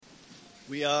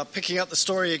We are picking up the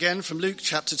story again from Luke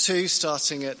chapter 2,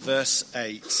 starting at verse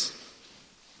 8.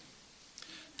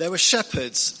 There were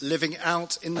shepherds living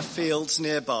out in the fields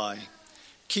nearby,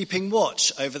 keeping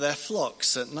watch over their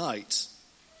flocks at night.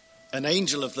 An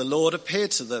angel of the Lord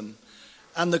appeared to them,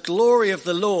 and the glory of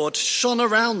the Lord shone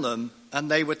around them, and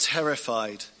they were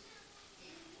terrified.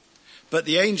 But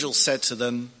the angel said to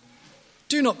them,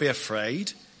 "Do not be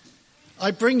afraid. I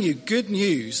bring you good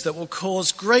news that will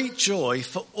cause great joy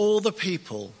for all the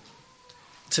people.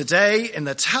 Today, in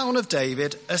the town of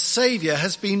David, a Saviour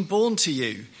has been born to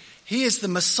you. He is the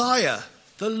Messiah,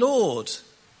 the Lord.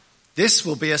 This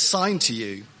will be a sign to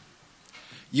you.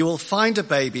 You will find a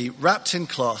baby wrapped in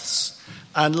cloths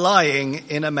and lying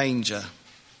in a manger."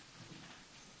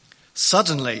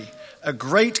 Suddenly, a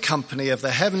great company of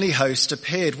the heavenly host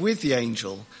appeared with the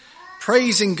angel,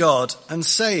 praising God and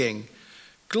saying,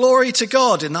 "Glory to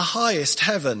God in the highest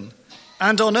heaven,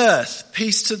 and on earth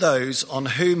peace to those on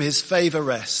whom his favour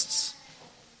rests."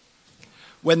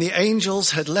 When the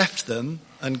angels had left them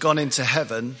and gone into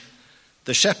heaven,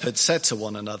 the shepherds said to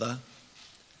one another,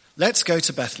 "Let's go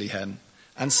to Bethlehem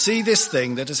and see this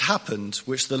thing that has happened,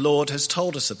 which the Lord has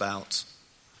told us about."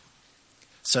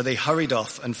 So they hurried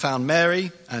off and found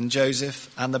Mary and Joseph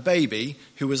and the baby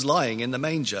who was lying in the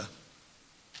manger.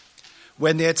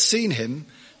 When they had seen him,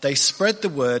 they spread the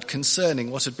word concerning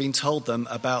what had been told them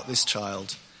about this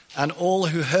child, and all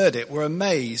who heard it were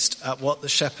amazed at what the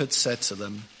shepherds said to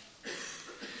them.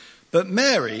 But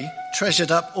Mary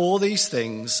treasured up all these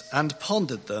things and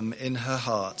pondered them in her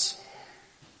heart.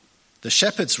 The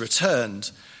shepherds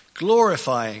returned,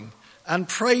 glorifying and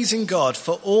praising God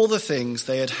for all the things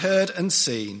they had heard and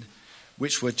seen,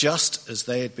 which were just as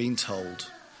they had been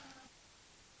told.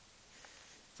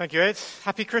 Thank you, Ed.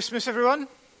 Happy Christmas, everyone.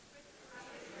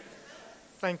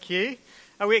 Thank you.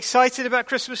 Are we excited about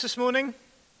Christmas this morning?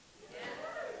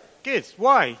 Good.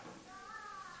 Why?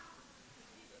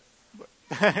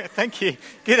 Thank you.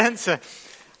 Good answer.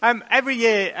 Every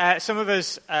year, some of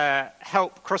us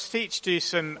help Cross-Teach do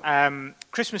some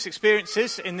Christmas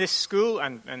experiences in this school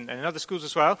and in other schools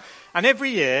as well. And every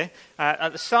year,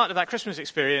 at the start of that Christmas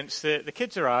experience, the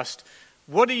kids are asked,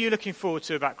 "What are you looking forward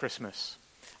to about Christmas?"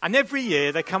 And every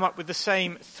year, they come up with the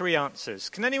same three answers.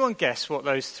 Can anyone guess what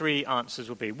those three answers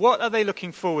will be? What are they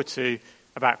looking forward to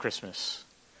about Christmas?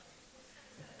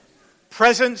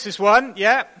 Presents is one,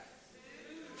 yeah.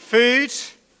 Food.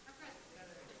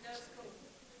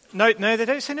 No, they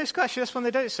don't say no school. Actually, that's one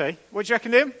they don't say. What do you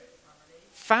reckon, Liam?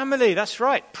 Family, that's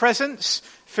right. Presents,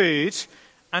 food,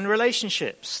 and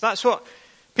relationships. That's what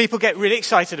people get really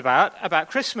excited about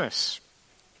Christmas.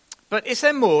 But is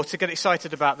there more to get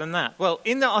excited about than that? Well,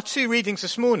 in our two readings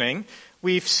this morning,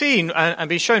 we've seen and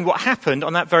been shown what happened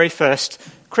on that very first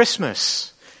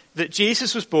Christmas. That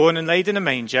Jesus was born and laid in a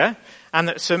manger, and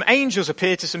that some angels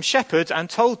appeared to some shepherds and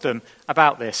told them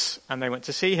about this, and they went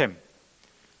to see him.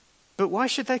 But why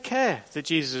should they care that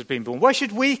Jesus has been born? Why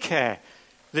should we care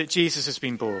that Jesus has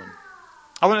been born?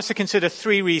 I want us to consider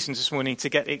three reasons this morning to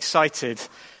get excited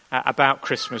about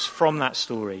Christmas from that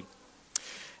story.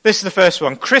 This is the first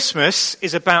one. Christmas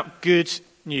is about good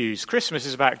news. Christmas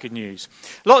is about good news.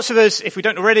 Lots of us, if we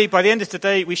don't already, by the end of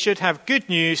today, we should have good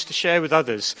news to share with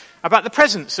others about the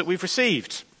presents that we've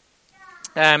received.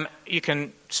 You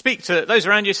can speak to those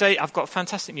around you and say, "I've got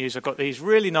fantastic news. I've got these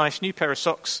really nice new pair of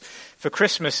socks for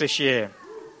Christmas this year."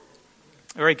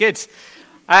 Very good.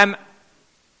 But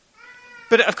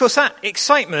of course, that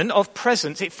excitement of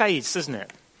presents, it fades, doesn't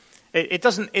it? It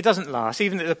doesn't last.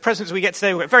 Even the presents we get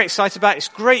today, we're very excited about. It's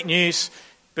great news,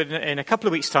 but in a couple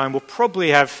of weeks' time, we'll probably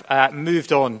have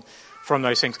moved on from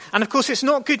those things. And of course, it's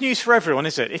not good news for everyone,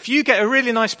 is it? If you get a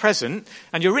really nice present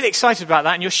and you're really excited about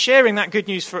that and you're sharing that good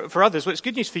news for others, well, it's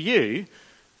good news for you,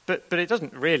 but it's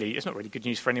not really good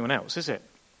news for anyone else, is it?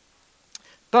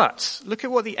 But look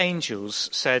at what the angels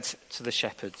said to the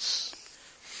shepherds.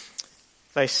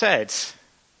 They said,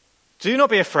 "Do not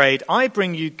be afraid. I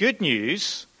bring you good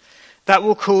news that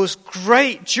will cause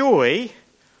great joy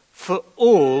for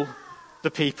all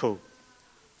the people."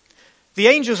 The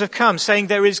angels have come saying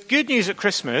there is good news at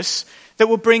Christmas that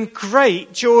will bring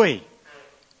great joy.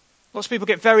 Lots of people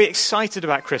get very excited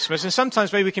about Christmas, and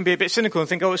sometimes maybe we can be a bit cynical and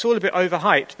think, oh, it's all a bit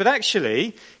overhyped. But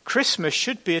actually, Christmas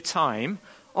should be a time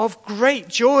of great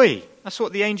joy. That's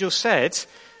what the angels said.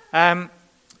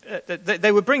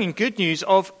 They were bringing good news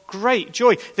of great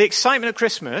joy. The excitement of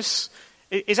Christmas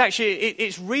is actually,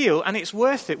 it's real and it's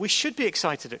worth it. We should be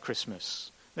excited at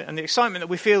Christmas. And the excitement that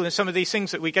we feel in some of these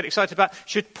things that we get excited about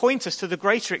should point us to the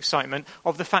greater excitement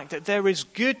of the fact that there is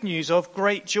good news of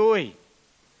great joy.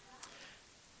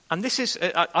 And this is,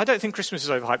 I don't think Christmas is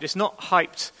overhyped. It's not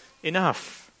hyped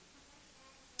enough.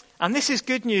 And this is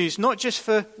good news, not just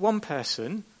for one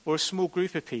person or a small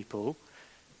group of people,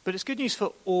 but it's good news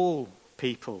for all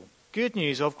people. Good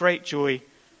news of great joy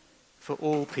for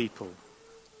all people.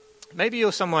 Maybe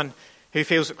you're someone who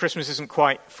feels that Christmas isn't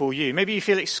quite for you. Maybe you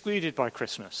feel excluded by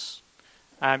Christmas.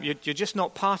 You're just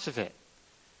not part of it.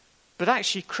 But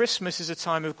actually, Christmas is a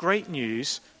time of great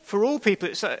news for all people.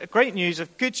 It's a great news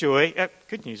of great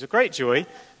joy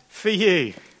for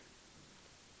you.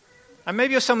 And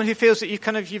maybe you're someone who feels that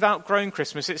you've outgrown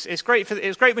Christmas. It was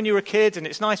great when you were a kid, and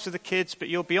it's nice for the kids, but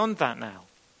you're beyond that now.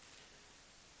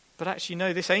 But actually,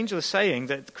 no, this angel is saying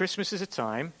that Christmas is a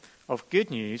time of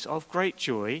good news, of great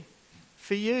joy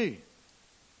for you,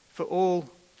 for all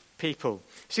people.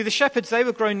 See, the shepherds, they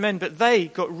were grown men, but they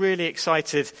got really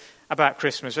excited about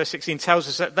Christmas. Verse 16 tells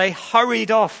us that they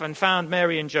hurried off and found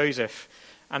Mary and Joseph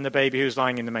and the baby who was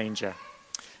lying in the manger.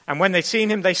 And when they'd seen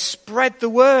him, they spread the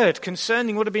word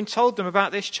concerning what had been told them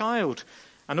about this child.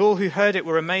 And all who heard it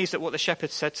were amazed at what the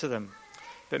shepherds said to them.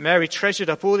 But Mary treasured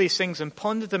up all these things and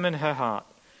pondered them in her heart.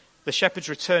 The shepherds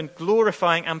returned,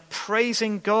 glorifying and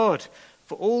praising God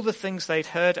for all the things they'd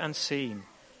heard and seen,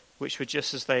 which were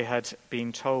just as they had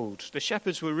been told. The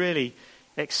shepherds were really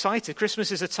excited.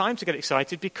 Christmas is a time to get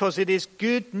excited because it is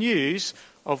good news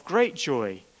of great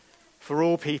joy for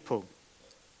all people.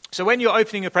 So when you're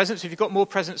opening your presents, if you've got more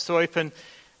presents to open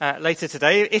later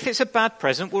today, if it's a bad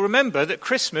present, well, remember that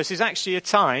Christmas is actually a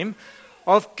time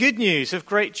of good news, of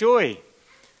great joy.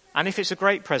 And if it's a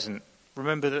great present,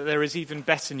 remember that there is even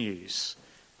better news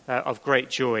of great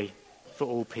joy for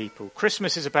all people.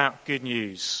 Christmas is about good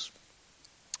news.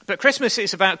 But Christmas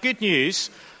is about good news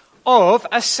of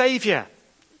a Saviour.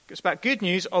 It's about good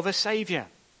news of a Saviour.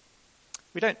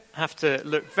 We don't have to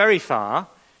look very far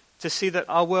to see that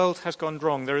our world has gone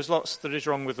wrong. There is lots that is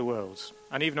wrong with the world.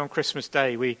 And even on Christmas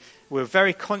Day, we're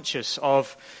very conscious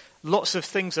of lots of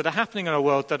things that are happening in our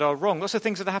world that are wrong. Lots of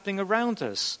things that are happening around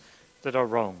us that are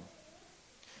wrong.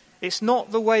 It's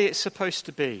not the way it's supposed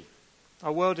to be.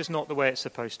 Our world is not the way it's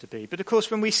supposed to be. But of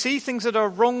course, when we see things that are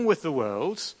wrong with the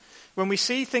world, when we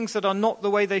see things that are not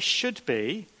the way they should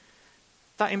be,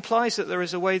 that implies that there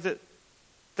is a way that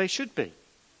they should be.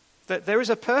 That there is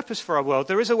a purpose for our world.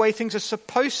 There is a way things are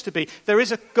supposed to be. There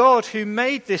is a God who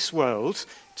made this world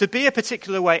to be a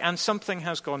particular way, and something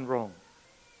has gone wrong.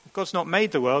 If God's not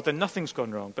made the world, then nothing's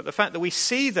gone wrong. But the fact that we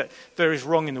see that there is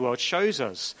wrong in the world shows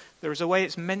us there is a way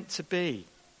it's meant to be.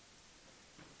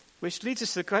 Which leads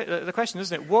us to the question,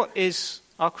 doesn't it? What is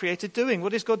our Creator doing?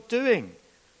 What is God doing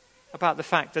about the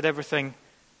fact that everything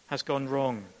has gone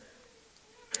wrong?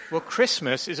 Well,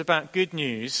 Christmas is about good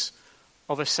news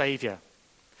of a Saviour.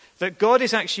 That God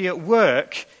is actually at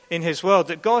work in his world.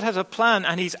 That God has a plan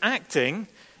and he's acting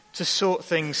to sort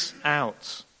things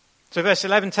out. So verse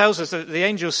 11 tells us that the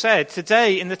angel said,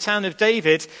 "Today in the town of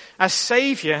David, a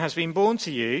Saviour has been born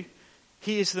to you.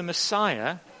 He is the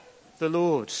Messiah, the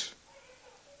Lord."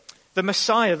 The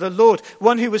Messiah, the Lord,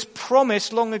 one who was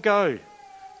promised long ago.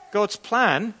 God's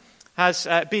plan has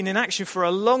been in action for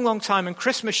a long, long time, and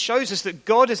Christmas shows us that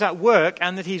God is at work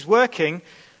and that he's working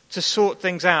to sort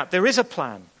things out. There is a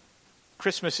plan.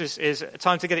 Christmas is a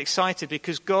time to get excited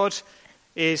because God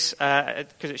is,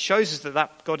 because it shows us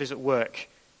that God is at work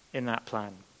in that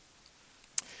plan.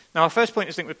 Now, our first point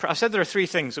is, I said there are three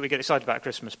things that we get excited about at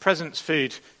Christmas: presents,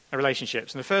 food, and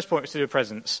relationships. And the first point was to do with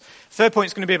presents. The third point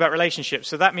is going to be about relationships.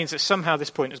 So that means that somehow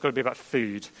this point has got to be about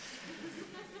food.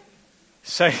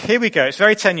 So here we go. It's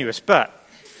very tenuous, but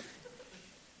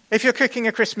if you're cooking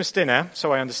a Christmas dinner,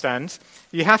 so I understand,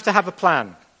 you have to have a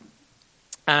plan.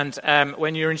 And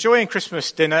when you're enjoying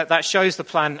Christmas dinner, that shows the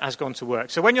plan has gone to work.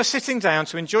 So when you're sitting down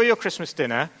to enjoy your Christmas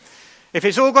dinner, if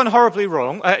it's all gone horribly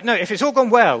wrong, if it's all gone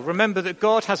well, remember that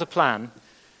God has a plan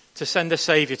to send a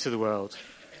Saviour to the world.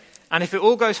 And if it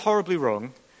all goes horribly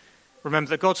wrong, remember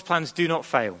that God's plans do not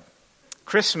fail.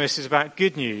 Christmas is about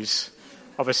good news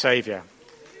of a Saviour.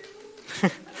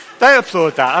 They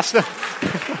applaud that.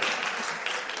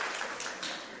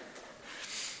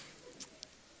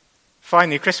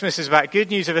 Finally, Christmas is about good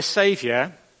news of a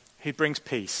Saviour who brings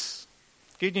peace.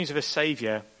 Good news of a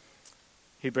Saviour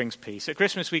who brings peace. At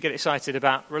Christmas, we get excited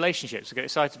about relationships. We get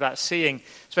excited about spending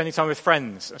time with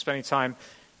friends, and spending time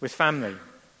with family.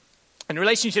 And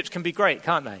relationships can be great,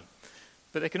 can't they?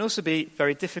 But they can also be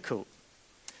very difficult.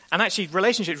 And actually,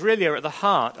 relationships really are at the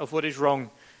heart of what is wrong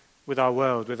with our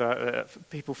world, with our,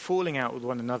 people falling out with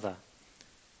one another.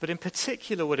 But in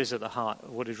particular, what is at the heart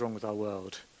of what is wrong with our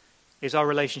world is our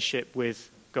relationship with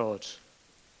God.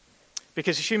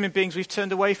 Because as human beings, we've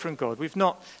turned away from God. We've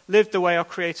not lived the way our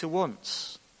Creator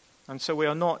wants. And so we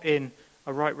are not in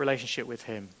a right relationship with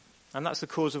him. And that's the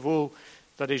cause of all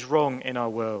that is wrong in our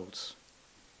world.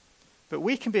 But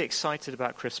we can be excited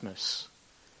about Christmas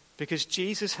because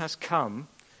Jesus has come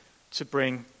to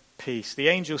bring peace. The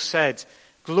angel said,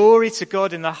 "Glory to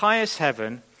God in the highest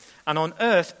heaven, and on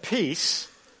earth peace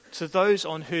to those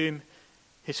on whom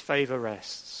his favor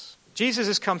rests." Jesus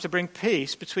has come to bring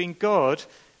peace between God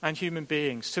and human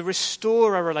beings, to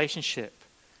restore our relationship.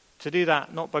 To do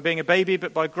that not by being a baby,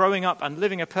 but by growing up and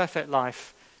living a perfect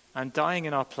life and dying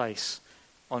in our place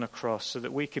on a cross so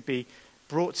that we could be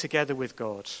brought together with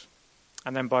God,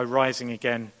 and then by rising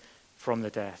again from the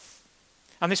death.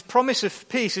 And this promise of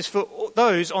peace is for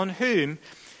those on whom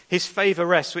his favor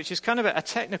rests, which is kind of a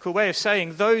technical way of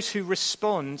saying those who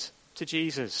respond to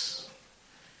Jesus.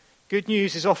 Good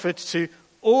news is offered to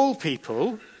all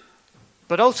people,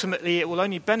 but ultimately it will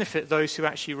only benefit those who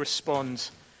actually respond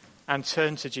and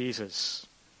turn to Jesus.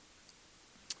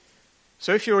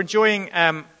 So if you're enjoying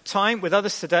time with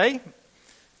others today,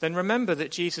 then remember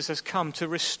that Jesus has come to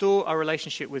restore our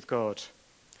relationship with God.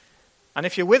 And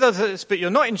if you're with others but you're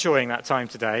not enjoying that time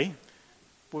today,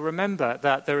 well, remember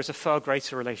that there is a far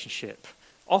greater relationship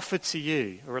offered to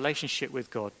you, a relationship with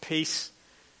God, peace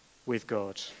with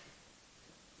God,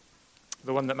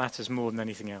 the one that matters more than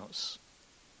anything else.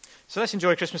 So let's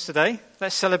enjoy Christmas today.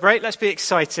 Let's celebrate. Let's be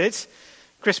excited.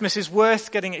 Christmas is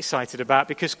worth getting excited about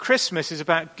because Christmas is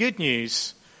about good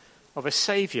news of a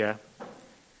Saviour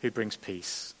who brings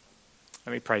peace.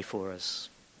 Let me pray for us.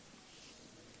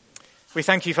 We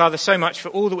thank you, Father, so much for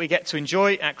all that we get to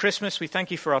enjoy at Christmas. We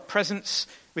thank you for our presents.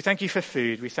 We thank you for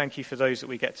food. We thank you for those that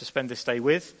we get to spend this day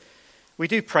with. We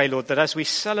do pray, Lord, that as we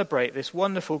celebrate this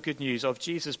wonderful good news of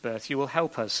Jesus' birth, you will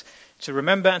help us to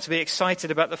remember and to be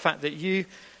excited about the fact that you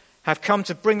have come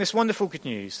to bring this wonderful good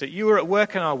news, that you are at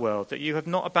work in our world, that you have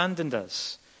not abandoned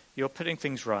us. You're putting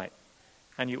things right,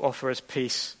 and you offer us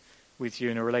peace with you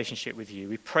and a relationship with you.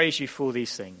 We praise you for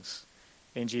these things.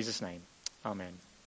 In Jesus' name, amen.